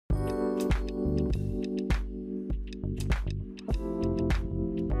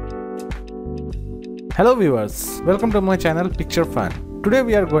Hello viewers, welcome to my channel Picture Fun. Today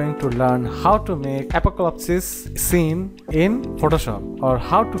we are going to learn how to make apocalypse scene in Photoshop or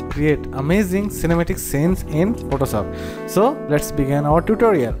how to create amazing cinematic scenes in Photoshop. So let's begin our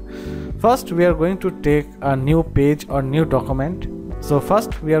tutorial. First we are going to take a new page or new document. So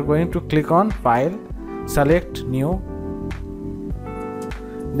first we are going to click on File, select New.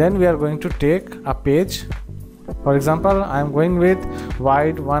 Then we are going to take a page. For example, I am going with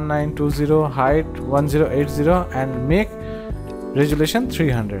wide 1920, height 1080 and make resolution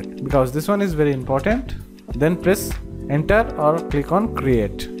 300 because this one is very important. Then press enter or click on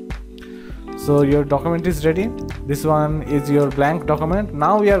create. So your document is ready. This one is your blank document.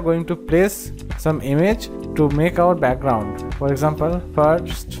 Now we are going to place some image to make our background. For example,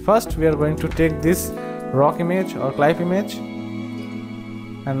 first we are going to take this rock image or cliff image,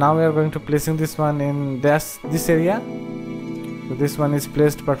 and now we are going to placing this one in this area. So this one is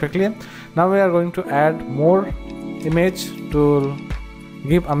placed perfectly. Now we are going to add more image to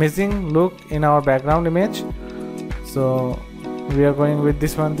give amazing look in our background image. So we are going with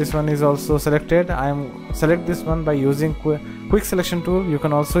this one. This one is also selected. I am select this one by using quick selection tool. You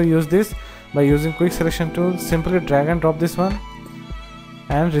can also use this by using quick selection tool. Simply drag and drop this one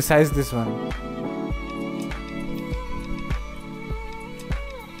and resize this one.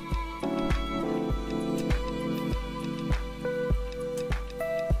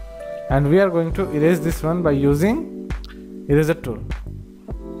 And we are going to erase this one by using eraser tool.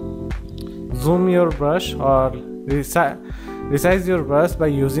 Zoom your brush or resize your brush by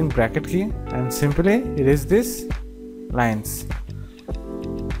using bracket key and simply erase these lines.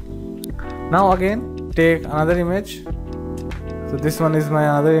 Now again take another image. So this one is my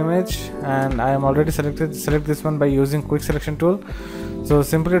another image and I am already selected. Select this one by using quick selection tool. So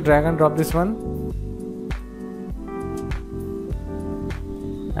simply drag and drop this one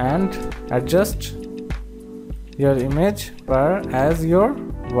and adjust your image per as your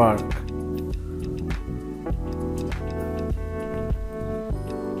work.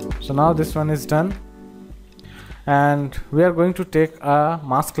 So now this one is done, and we are going to take a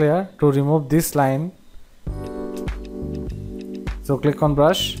mask layer to remove this line. So click on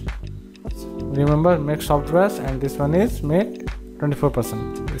brush, remember make soft brush, and this one is make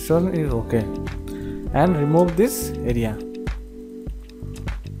 24%. This one is okay, and remove this area.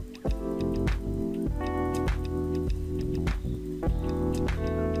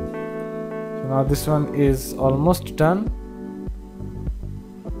 Now this one is almost done.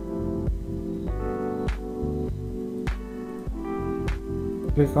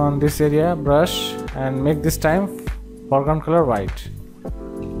 Click on this area, brush, and make this time foreground color white.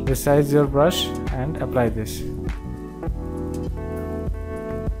 Resize your brush and apply this.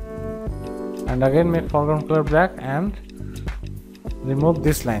 And again make foreground color black and remove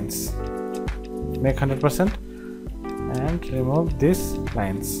these lines. Make 100% and remove these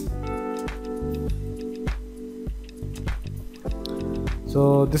lines.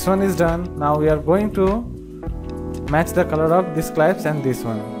 So this one is done. Now we are going to match the color of this clips and this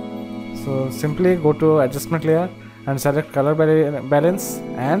one. So simply go to adjustment layer and select color balance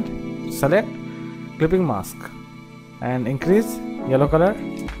and select clipping mask and increase yellow color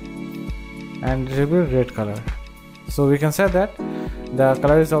and disable red color. So we can say that the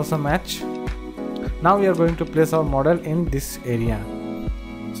color is also match. Now we are going to place our model in this area.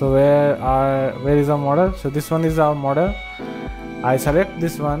 So where is our model? So this one is our model. I select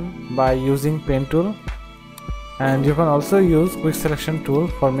this one by using pen tool, and you can also use quick selection tool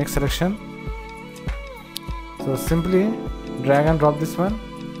for mix selection. So simply drag and drop this one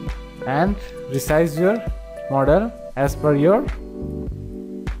and resize your model as per your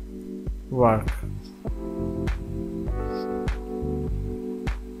work.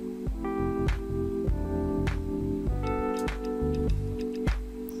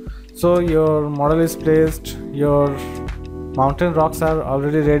 So your model is placed, your mountain rocks are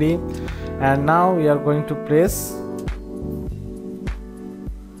already ready, and now we are going to place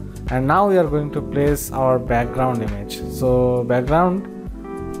our background image. So background,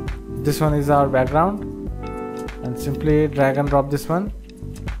 this one is our background, and simply drag and drop this one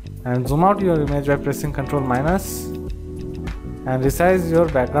and zoom out your image by pressing Ctrl- and resize your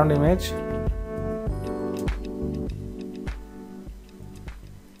background image.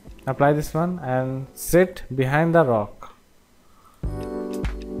 Apply this one and sit behind the rock.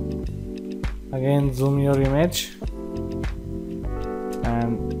 Again zoom your image,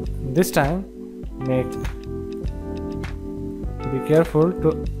 and this time be careful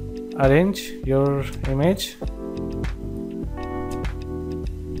to arrange your image.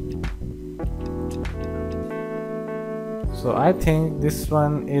 So I think this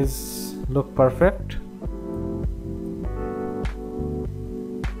one is look perfect.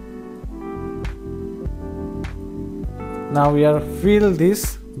 now we are fill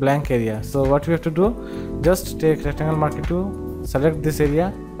this blank area. So what we have to do, just take rectangle marquee tool, select this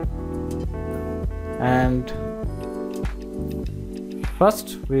area, and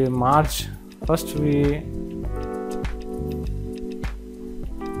first we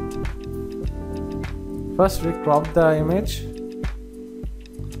crop the image,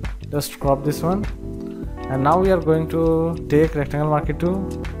 just crop this one. And now we are going to take rectangle marquee tool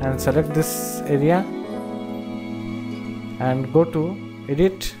and select this area and go to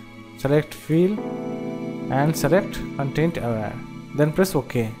edit, select fill and select content aware, then press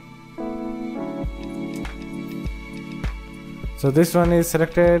OK. So this one is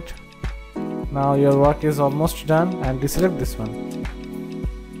selected. Now your work is almost done, and deselect this one.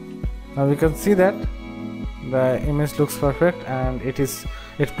 Now we can see that the image looks perfect and it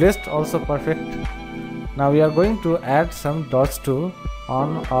placed also perfect. Now we are going to add some dots tool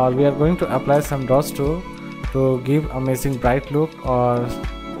on, or we are going to apply some dots tool to give amazing bright look or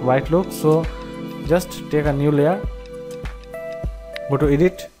white look. So just take a new layer, go to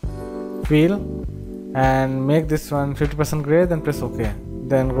edit, fill and make this one 50% gray, then press OK.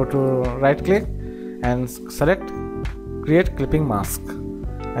 Then go to right click and select create clipping mask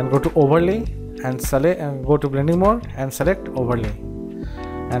and go to overlay and select and go to blending mode and select overlay.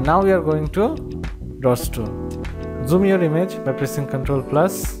 And now we are going to dots tool. Zoom your image by pressing Ctrl+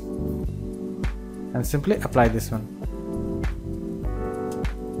 and simply apply this one.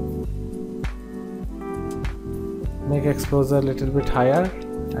 Make exposure a little bit higher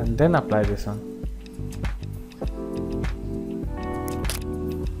and then apply this one.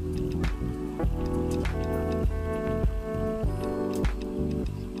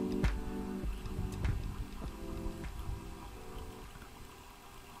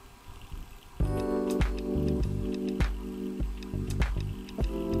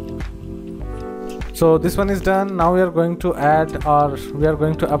 So this one is done. Now we are going to add, or we are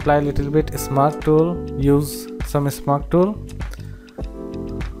going to apply a little bit smudge tool. Use some smudge tool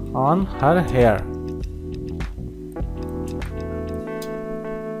on her hair.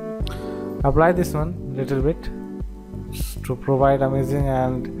 Apply this one little bit to provide amazing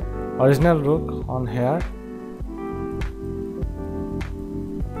and original look on hair.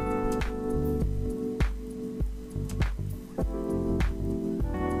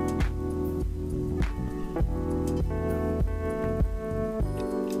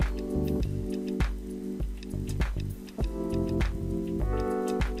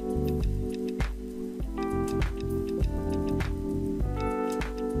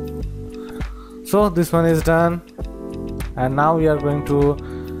 So this one is done, and now we are going to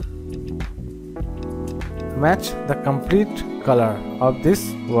match the complete color of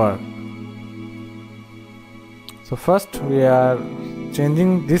this work. So first we are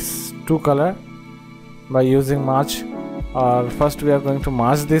changing this two color by using merge, or first we are going to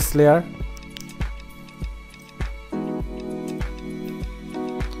merge this layer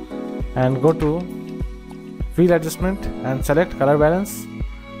and go to fill adjustment and select color balance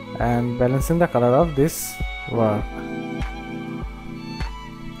and balancing the color of this work.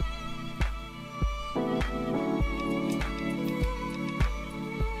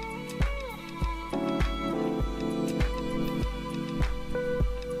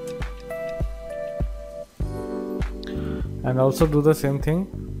 And also do the same thing.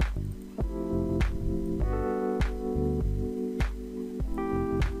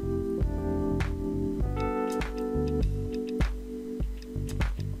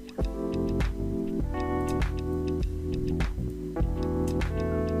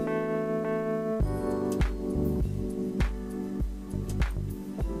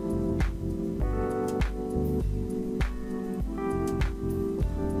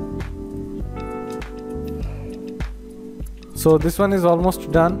 So this one is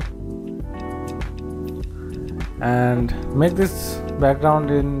almost done, and make this background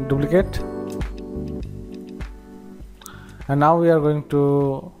in duplicate. And now we are going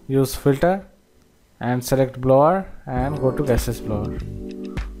to use filter and select blower and go to gaseous blower.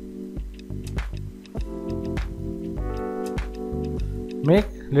 Make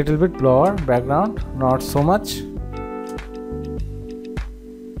little bit blower background, not so much.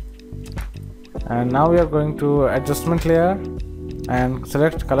 And now we are going to adjustment layer and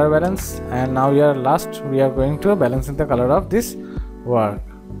select color balance, and now we are going to balancing the color of this work.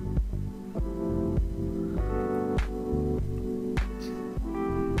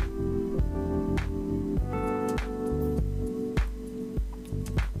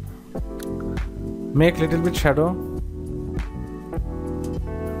 Make little bit shadow,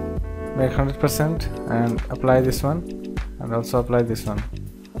 make 100% and apply this one, and also apply this one.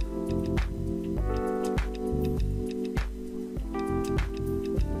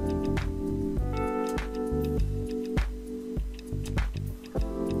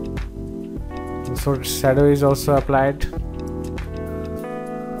 So shadow is also applied.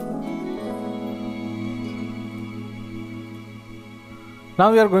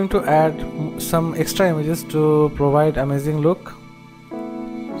 Now we are going to add some extra images to provide amazing look.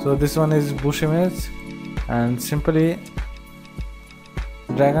 So this one is bush image, and simply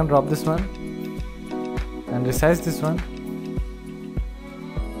drag and drop this one and resize this one.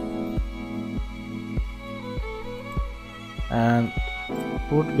 And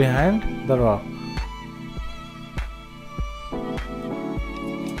put behind the rock.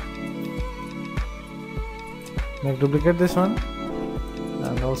 Duplicate this one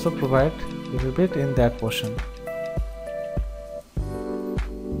and also provide a little bit in that portion.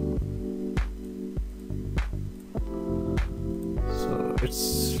 So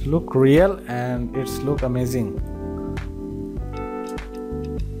it's look real and it's look amazing.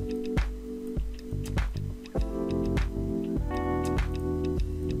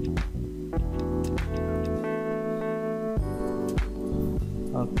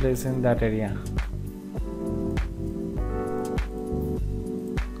 I'll place in that area.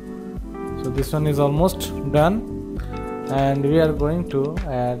 So this one is almost done, and we are going to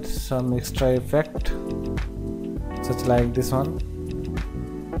add some extra effect, such like this one.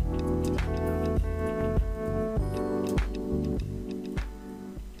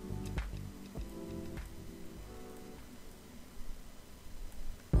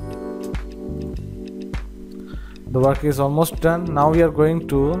 The work is almost done. Now we are going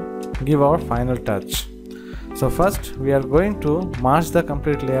to give our final touch. So first we are going to merge the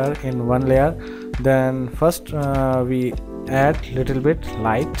complete layer in one layer. Then first we add little bit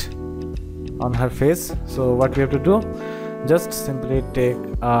light on her face. So what we have to do, just simply take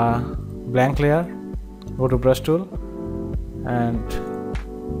a blank layer, go to brush tool and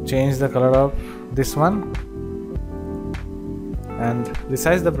change the color of this one and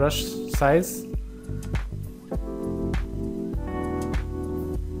resize the brush size.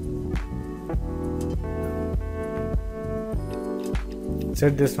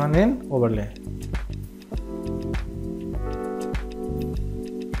 Set this one in overlay.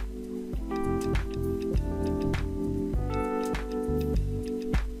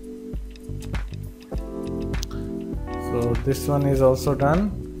 So this one is also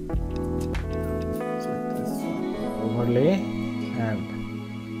done. Set this one overlay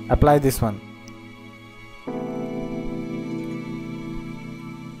and apply this one.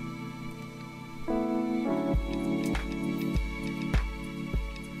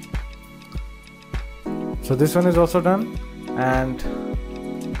 So this one is also done, and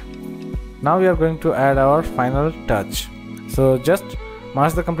now we are going to add our final touch. So just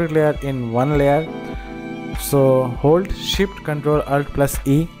merge the complete layer in one layer. So hold Shift Ctrl Alt plus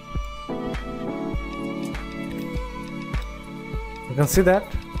E. You can see that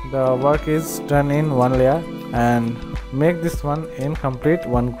the work is done in one layer, and make this one in complete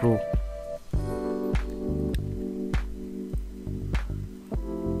one group.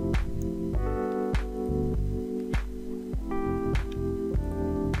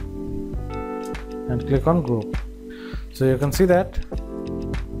 And click on group. So you can see that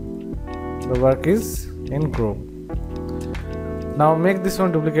the work is in group. Now make this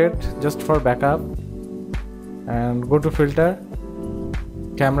one duplicate just for backup and go to filter,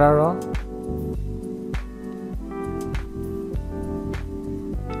 camera raw,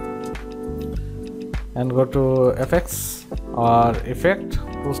 and go to FX or effect,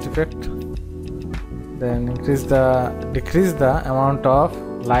 post effect. Then decrease the amount of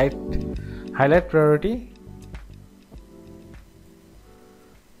light highlight priority,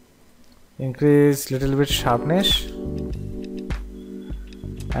 increase little bit sharpness,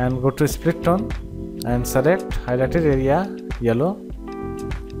 and go to split tone and select highlighted area yellow,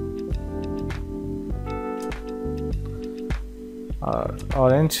 or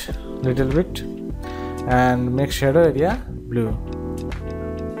orange little bit, and make shadow area blue.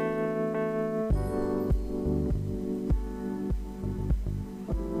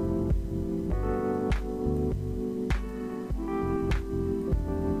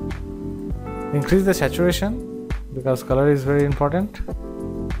 Increase the saturation because color is very important,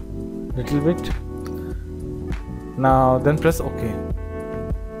 little bit. Now then press OK.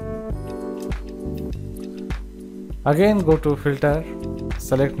 Again go to filter,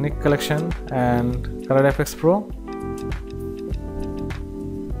 select Nik Collection and Color FX Pro.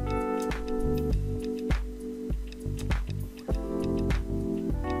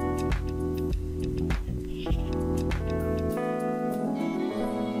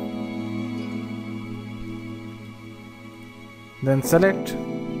 Then select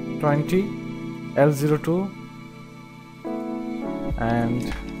 20 L02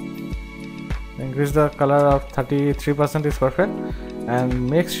 and increase the color of 33% is perfect, and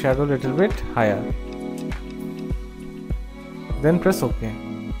make shadow little bit higher, then press OK.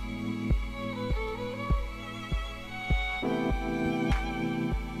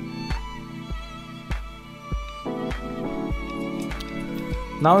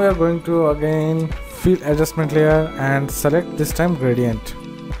 Now we are going to again fill adjustment layer and select this time gradient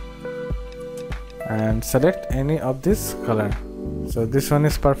and select any of this color. So this one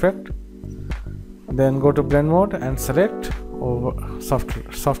is perfect. Then go to blend mode and select over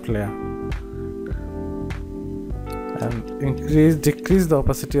soft layer and decrease the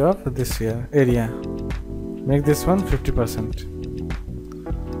opacity of this here area. Make this one 50%.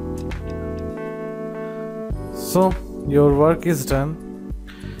 So your work is done.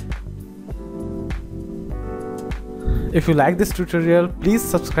 If you like this tutorial, please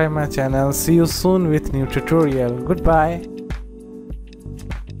subscribe my channel. See you soon with new tutorial. Goodbye.